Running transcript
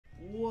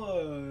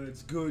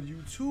What's good,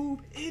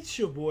 YouTube? It's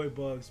your boy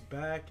Bugs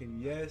back,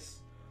 and yes,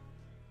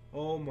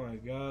 oh my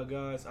god,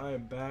 guys, I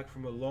am back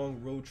from a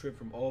long road trip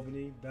from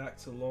Albany back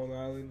to Long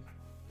Island,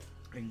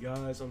 and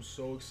guys, I'm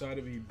so excited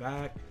to be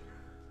back.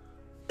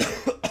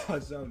 I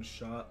sound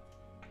shot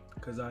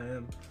because I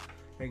am.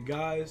 And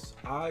guys,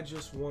 I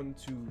just hope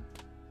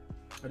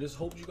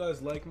you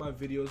guys like my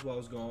videos while I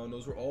was gone.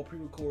 Those were all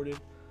pre-recorded.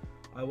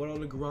 I went on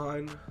the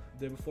grind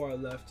the day before I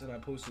left and I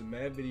posted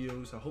mad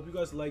videos. I hope you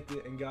guys liked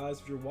it. And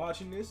guys, if you're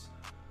watching this,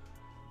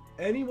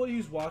 anybody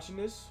who's watching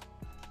this,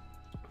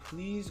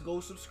 please go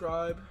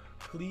subscribe.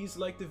 Please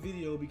like the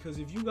video, because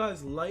if you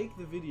guys like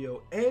the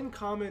video and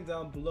comment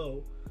down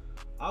below,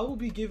 I will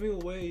be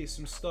giving away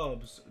some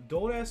stubs.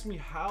 Don't ask me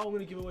how I'm going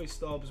to give away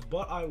stubs,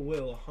 but I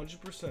will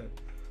 100%.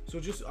 So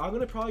I'm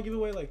going to probably give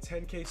away like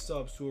 10k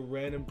subs to a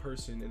random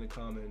person in the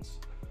comments.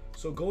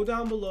 So go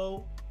down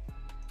below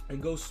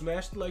and go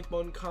smash the like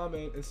button,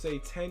 comment, and say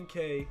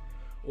 10k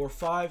or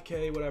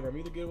 5k, whatever. I'm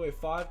either giving away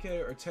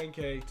 5k or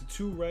 10k to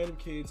 2 random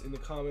kids in the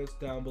comments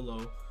down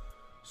below.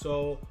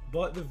 So,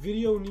 but the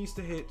video needs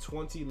to hit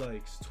 20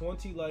 likes.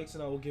 20 likes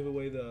and I will give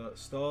away the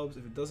stubs.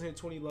 If it doesn't hit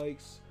 20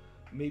 likes,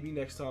 maybe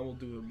next time we'll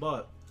do it.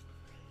 But,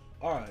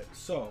 alright,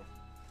 so,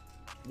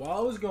 while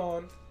I was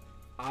gone,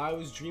 I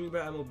was dreaming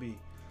about MLB.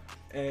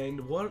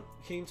 And what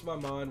came to my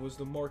mind was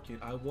the market.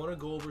 I want to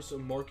go over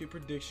some market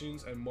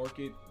predictions and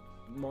market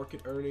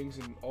earnings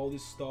and all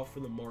this stuff for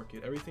the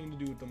market, everything to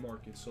do with the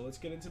market. So let's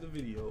get into the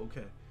video.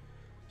 Okay,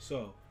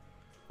 so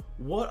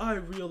what I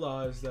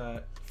realized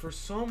that for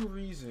some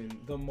reason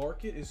the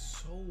market is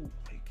so,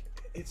 like,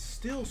 it's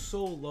still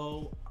so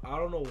low. I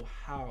don't know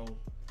how.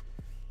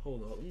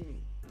 Hold on, let me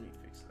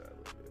fix that a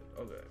little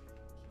bit. Okay,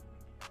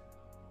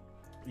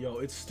 yo,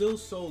 it's still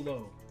so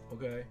low.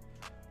 Okay,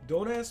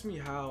 don't ask me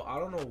how. I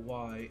don't know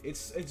why.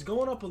 It's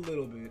going up a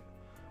little bit,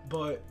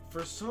 but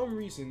for some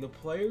reason the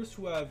players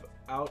who have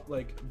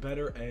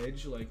better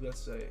edge, like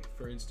let's say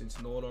for instance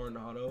Nolan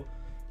Arenado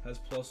has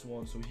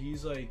 +1, so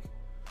he's like,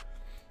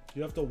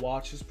 you have to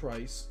watch his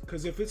price,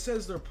 because if it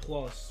says they're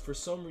plus, for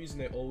some reason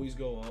they always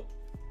go up.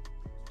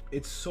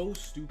 It's so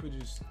stupid.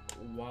 Just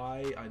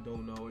why, I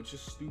don't know. It's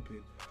just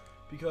stupid,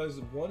 because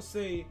once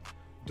they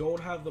don't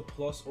have the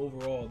plus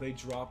overall, they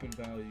drop in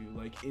value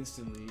like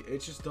instantly. It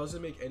just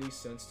doesn't make any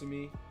sense to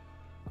me.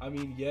 I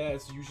mean, yeah,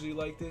 it's usually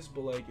like this,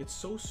 but like, it's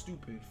so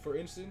stupid. For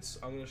instance,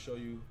 I'm gonna show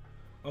you.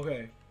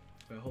 Okay,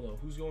 hold on.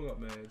 Who's going up,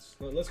 Mads?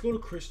 Let's go to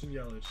Christian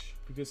Yelich,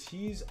 because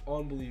he's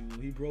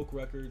unbelievable. He broke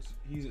records.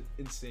 He's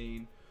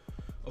insane.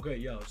 Okay,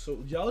 Yelich. So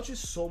Yelich is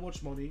so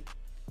much money,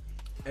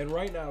 and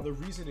right now the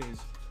reason is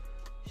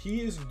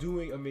he is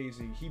doing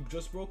amazing. He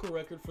just broke a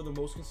record for the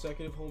most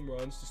consecutive home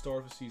runs to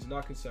start off a season.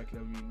 Not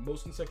consecutive, I mean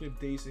most consecutive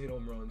days to hit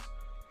home runs.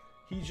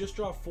 He just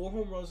dropped 4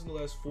 home runs in the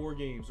last 4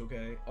 games,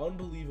 okay?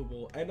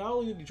 Unbelievable. And not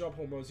only did he drop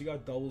home runs, he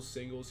got doubles,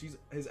 singles.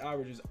 His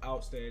average is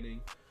outstanding.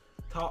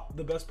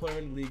 The best player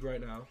in the league right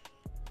now.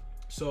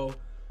 So,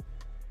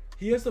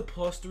 he has the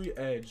 +3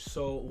 edge.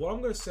 So, what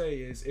I'm going to say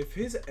is, if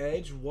his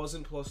edge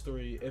wasn't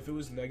 +3, if it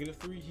was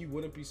 -3, he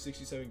wouldn't be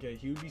 67k.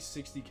 He would be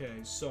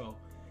 60k. So,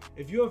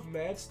 if you have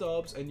mad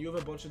stubs and you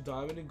have a bunch of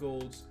diamond and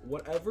golds,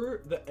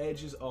 whatever the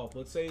edge is up,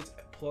 let's say it's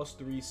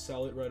 +3,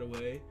 sell it right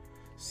away.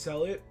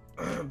 Sell it.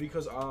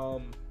 Because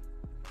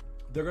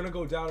they're gonna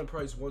go down in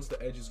price once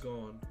the edge is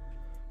gone.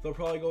 They'll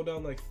probably go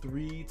down like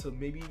 3 to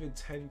maybe even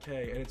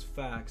 10k, and it's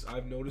facts.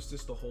 I've noticed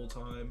this the whole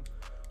time.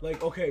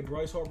 Like, okay,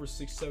 Bryce Harper's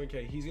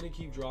 67k. He's gonna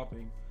keep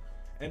dropping,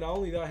 and not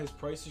only that, his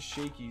price is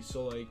shaky.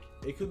 So like,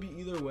 it could be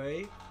either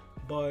way,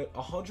 but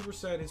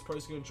 100% his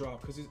price is gonna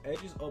drop because his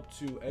edge is up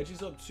too. Edge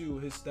is up too.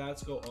 His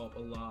stats go up a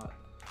lot.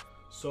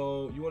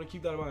 So you want to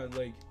keep that in mind.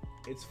 Like,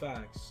 it's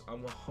facts.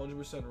 I'm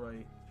 100%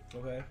 right.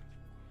 Okay.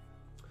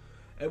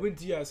 Edwin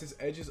Diaz, his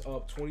edge is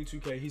up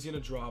 22k. He's going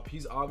to drop.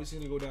 He's obviously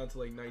going to go down to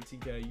like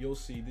 19k. You'll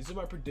see. These are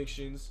my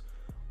predictions,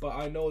 but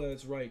I know that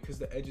it's right because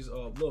the edge is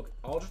up. Look,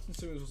 Aldridge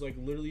Simmons was like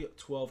literally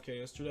 12k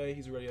yesterday.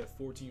 He's already at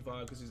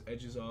 14.5 because his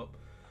edge is up.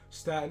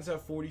 Statton's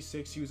at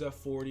 46. He was at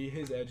 40.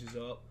 His edge is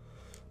up.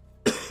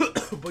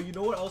 But you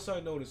know what else I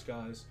noticed,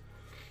 guys?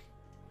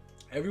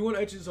 Everyone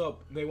edges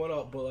up. They went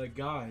up, but like,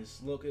 guys,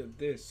 look at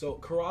this. So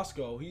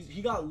Carrasco,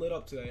 he got lit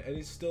up today, and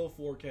he's still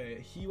 4k.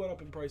 He went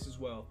up in price as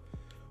well.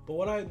 But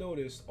what I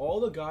noticed, all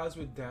the guys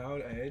with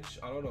down edge,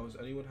 I don't know, does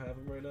anyone have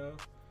him right now?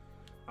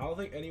 I don't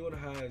think anyone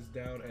has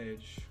down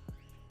edge.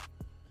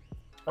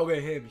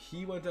 Okay, him,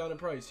 he went down in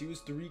price. He was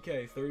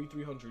 3k,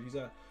 3,300. He's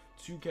at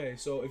 2k.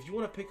 So if you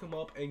want to pick him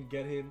up and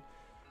get him,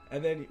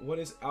 and then when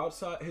his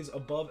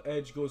above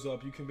edge goes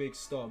up, you can make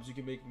stubs. You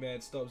can make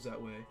mad stubs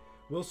that way.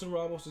 Wilson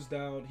Ramos is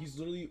down. He's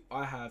literally,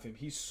 I have him.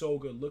 He's so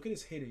good. Look at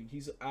his hitting.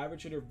 He's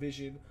average hitter,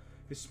 vision.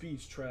 His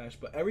speed's trash,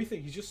 but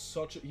everything, he's just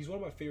he's one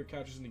of my favorite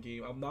catchers in the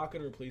game. I'm not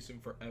going to replace him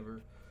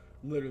forever.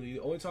 Literally,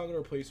 the only time I'm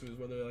going to replace him is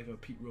when they're like a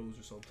Pete Rose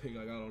or something.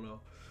 Like, I don't know.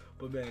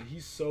 But man,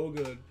 he's so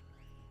good.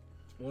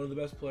 One of the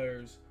best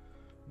players.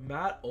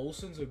 Matt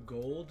Olson's a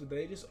gold. Did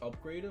they just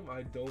upgrade him?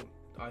 I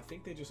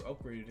think they just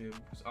upgraded him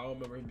because I don't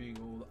remember him being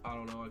gold. I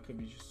don't know. I could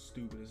be just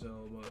stupid as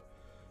hell, but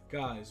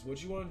Guys,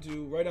 what you want to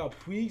do right now,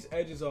 Puig's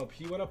edge is up.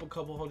 He went up a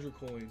couple hundred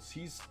coins.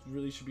 He's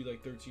really should be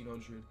like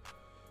 1,300.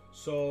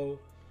 So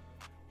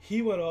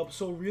he went up.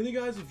 So really,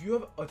 guys, if you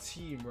have a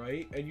team,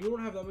 right, and you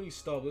don't have that many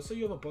stubs, let's say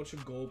you have a bunch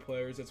of gold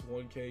players that's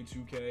 1K,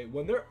 2K.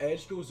 When their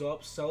edge goes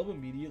up, sell them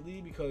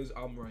immediately because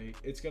I'm right.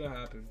 It's going to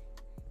happen.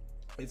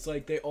 It's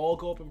like they all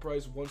go up in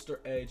price once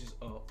their edge is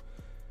up.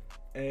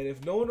 And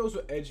if no one knows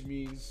what edge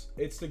means,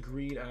 it's the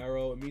green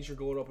arrow. It means you're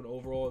going up in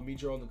overall. It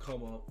means you're on the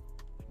come up.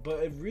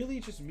 But it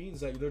really just means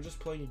that they're just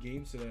playing a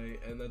game today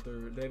and that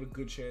they have a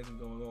good chance of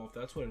going off.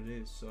 That's what it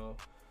is.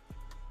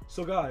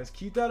 So guys,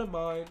 keep that in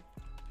mind.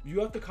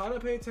 You have to kind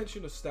of pay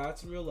attention to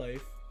stats in real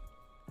life.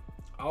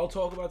 I'll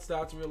talk about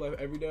stats in real life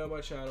every day on my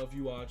channel if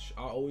you watch.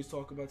 I always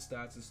talk about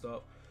stats and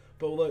stuff.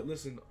 But like,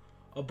 listen,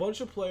 a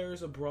bunch of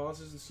players of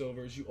bronzes and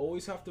silvers you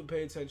always have to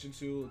pay attention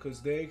to because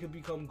they could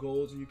become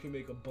golds and you can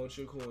make a bunch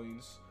of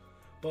coins.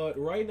 But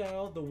right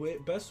now, the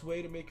best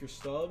way to make your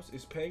stubs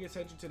is paying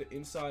attention to the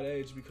inside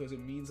edge because it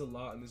means a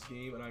lot in this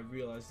game, and I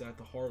realized that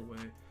the hard way.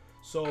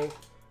 So,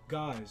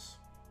 guys,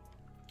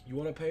 you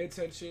want to pay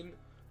attention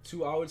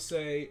to, I would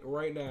say,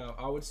 right now,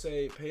 I would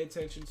say pay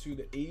attention to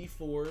the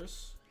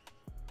 84s.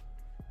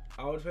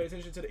 I would pay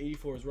attention to the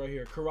 84s right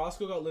here.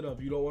 Carrasco got lit up.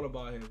 You don't want to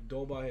buy him.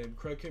 Don't buy him.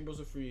 Craig Kimbrell's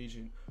a free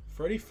agent.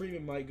 Freddie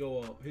Freeman might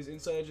go up. His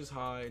inside edge is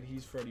high, and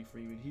he's Freddie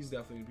Freeman. He's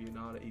definitely going to be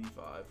a non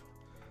 85.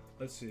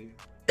 Let's see.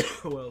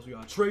 What else we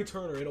got? Trey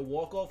Turner in a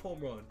walk-off home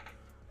run.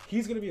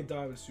 He's going to be a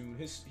diamond soon.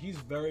 He's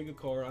very good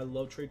card. I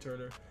love Trey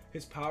Turner.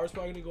 His power's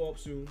probably going to go up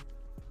soon.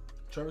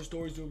 Trevor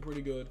Story's doing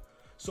pretty good.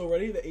 So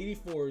ready, the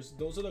 84s,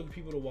 those are the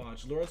people to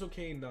watch. Lorenzo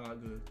Cain,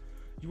 not good.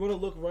 You want to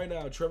look right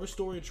now. Trevor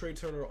Story and Trey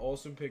Turner are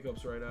awesome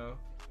pickups right now.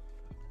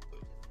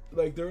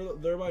 Like,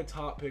 they're my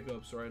top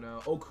pickups right now.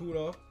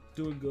 Okuna,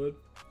 doing good.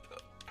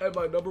 And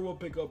my #1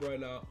 pickup right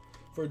now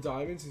for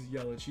diamonds is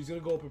Yelich. He's going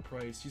to go up in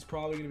price. He's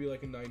probably going to be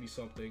like a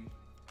 90-something.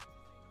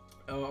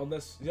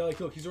 Unless, yeah, like,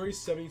 look, he's already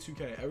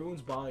 72K.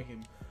 Everyone's buying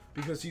him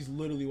because he's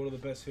literally one of the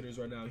best hitters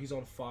right now. He's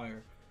on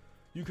fire.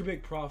 You can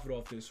make profit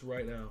off this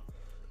right now.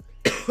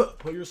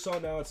 Put your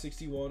son now at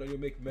 61 and you'll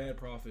make mad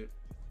profit.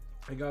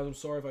 And guys, I'm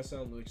sorry if I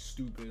sound like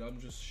stupid. I'm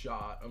just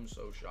shot. I'm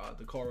so shot.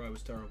 The car ride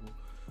was terrible.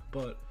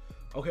 But,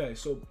 okay,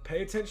 so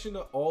pay attention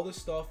to all this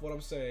stuff, what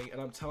I'm saying. And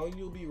I'm telling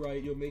you, you'll be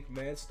right. You'll make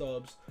mad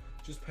stubs.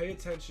 Just pay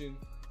attention.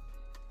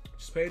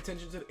 Just pay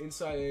attention to the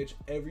inside edge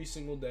every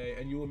single day,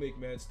 and you will make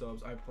mad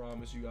stubs. I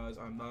promise you guys.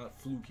 I'm not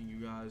fluking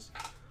you guys.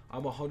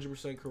 I'm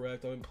 100%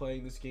 correct. I've been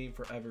playing this game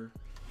forever.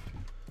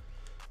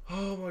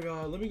 Oh my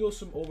god.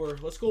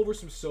 Let's go over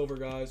some silver,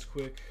 guys,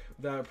 quick.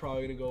 That are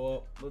probably going to go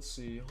up. Let's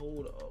see.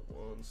 Hold up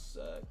one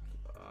sec.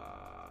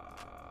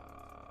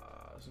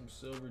 Some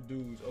silver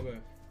dudes. Okay.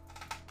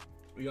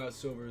 We got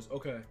silvers.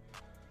 Okay.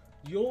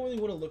 You don't really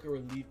want to look at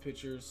relief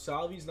pitchers.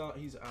 Salvi's not,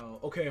 he's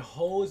out. Okay,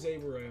 Jose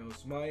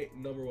Morales, my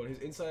 #1. His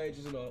inside edge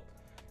isn't up.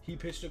 He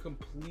pitched a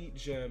complete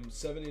gem.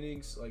 7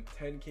 innings, like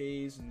 10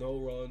 Ks, no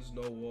runs,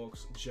 no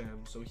walks, gem.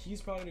 So he's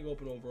probably going to go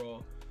up in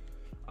overall.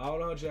 I don't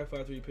know how Jack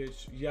Factory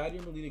pitched.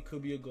 Yadier Molina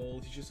could be a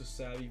gold. He's just a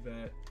savvy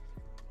vet.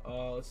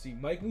 Let's see.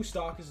 Mike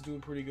Moustakas is doing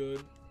pretty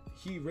good.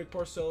 Rick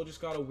Parcello just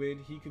got a win.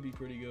 He could be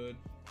pretty good.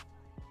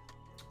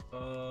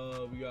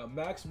 We got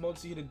Max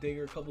Muncy hit a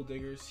dinger, a couple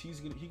dingers. He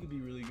could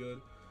be really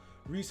good.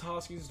 Reese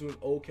Hoskins is doing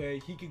okay.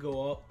 He could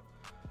go up.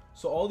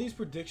 So all these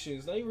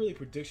predictions, not even really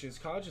predictions,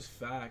 kind of just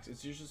facts.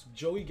 It's just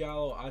Joey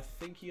Gallo. I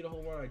think he hit a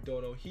home run. I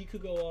don't know. He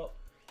could go up.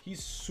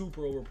 He's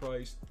super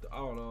overpriced. I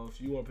don't know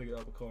if you want to pick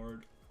up a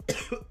card.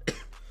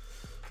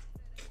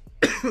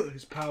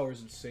 His power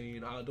is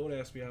insane. Don't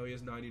ask me how he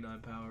has 99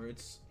 power.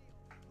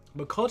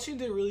 McCutcheon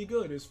did really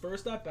good. His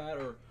first at bat,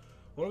 or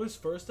one of his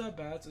first at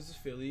bats as a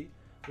Philly,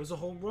 was a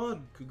home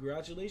run.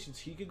 Congratulations.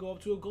 He could go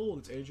up to a gold.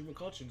 It's Andrew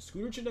McCutcheon.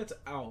 Scooter Jeanette's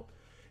out.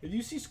 If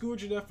you see Scooter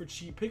Jeanette for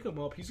cheap, pick him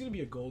up. He's going to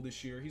be a gold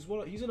this year. He's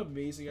an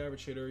amazing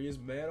average hitter. He has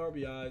mad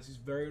RBIs. He's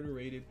very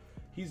underrated.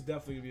 He's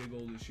definitely going to be a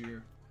gold this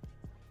year.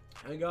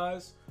 And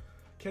guys,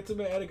 Kenta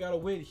Maeda got a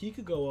win. He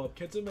could go up.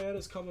 Kenta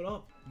Maeda's coming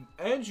up.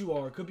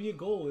 Andujar could be a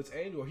gold. It's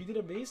Andujar. He did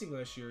amazing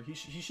last year. He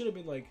should have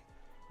been like,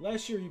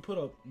 last year he put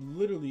up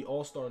literally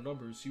all-star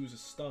numbers. He was a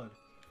stud.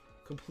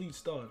 Complete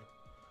stud.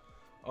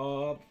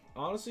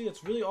 Honestly,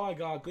 that's really all I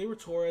got. Gleyber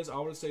Torres, I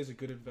would say, is a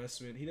good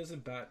investment. He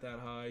doesn't bat that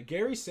high.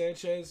 Gary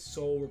Sanchez,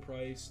 so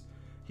overpriced.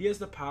 He has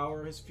the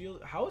power.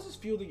 How is his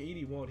fielding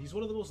 81? He's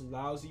one of the most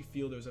lousy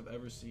fielders I've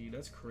ever seen.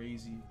 That's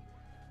crazy.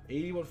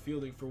 81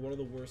 fielding for one of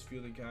the worst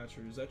fielding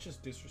catchers. That's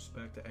just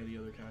disrespect to any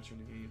other catcher in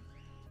the game.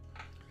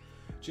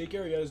 Jake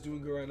Arrieta's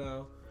doing good right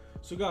now.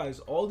 So guys,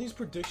 all these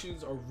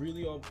predictions are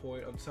really on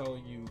point. I'm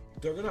telling you,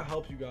 they're gonna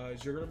help you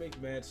guys. You're gonna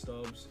make mad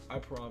stubs, I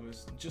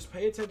promise. Just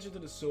pay attention to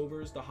the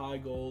silvers, the high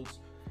golds,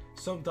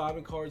 some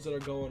diamond cards that are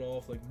going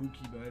off, like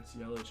Mookie Betts,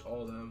 Yelich,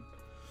 all them.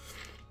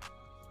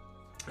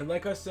 And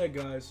like I said,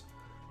 guys,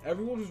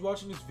 everyone who's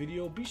watching this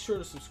video, be sure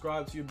to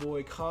subscribe to your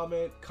boy.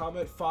 Comment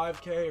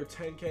 5K or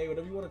 10K,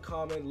 whatever you want to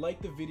comment.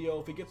 Like the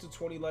video. If it gets to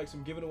 20 likes,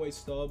 I'm giving away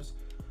stubs.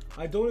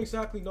 I don't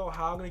exactly know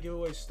how I'm going to give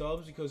away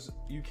stubs because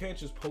you can't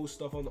just post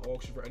stuff on the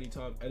auction for any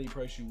time, any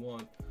price you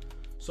want.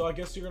 So I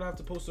guess you're gonna have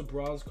to post a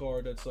bronze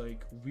card that's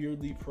like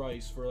weirdly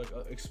priced for like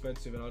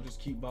expensive, and I'll just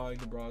keep buying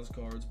the bronze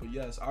cards. But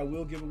yes, I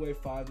will give away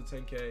 5 to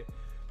 10K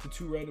to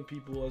 2 random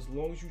people as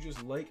long as you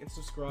just like and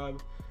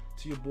subscribe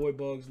to your boy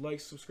Bugs. Like,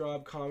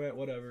 subscribe, comment,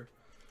 whatever.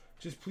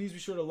 Just please be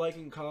sure to like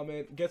and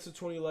comment. Get to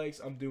 20 likes,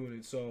 I'm doing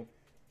it. So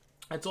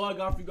that's all I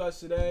got for you guys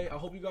today. I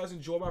hope you guys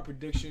enjoy my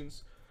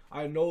predictions.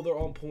 I know they're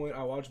on point.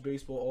 I watch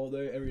baseball all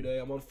day, every day.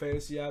 I'm on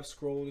fantasy apps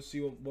scrolling to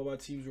see what my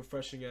team's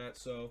refreshing at.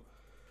 So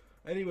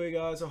anyway,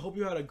 guys, I hope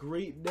you had a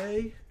great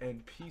day,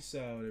 and peace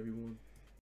out, everyone.